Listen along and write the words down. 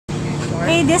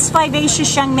Hey, this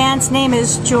vivacious young man's name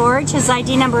is George. His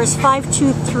ID number is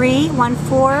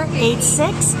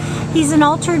 5231486. He's an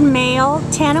altered male,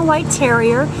 tan and white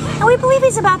terrier, and we believe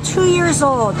he's about 2 years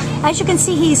old. As you can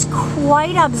see, he's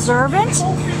quite observant,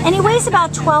 and he weighs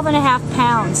about 12.5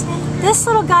 pounds. This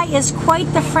little guy is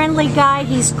quite the friendly guy.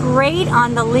 He's great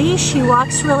on the leash. He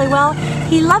walks really well.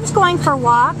 He loves going for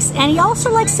walks, and he also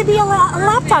likes to be a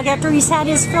lap dog after he's had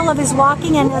his fill of his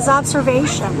walking and his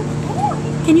observation.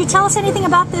 Can you tell us anything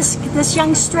about this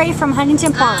young stray from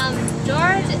Huntington Park?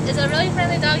 George is a really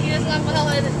friendly dog. He doesn't love hello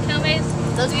with his kennelmates.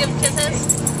 Does give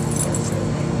kisses.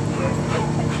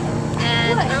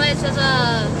 And really, it's just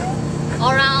a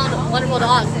all-around wonderful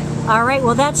dog. All right,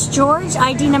 well, that's George,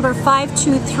 ID number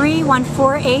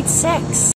 5231486.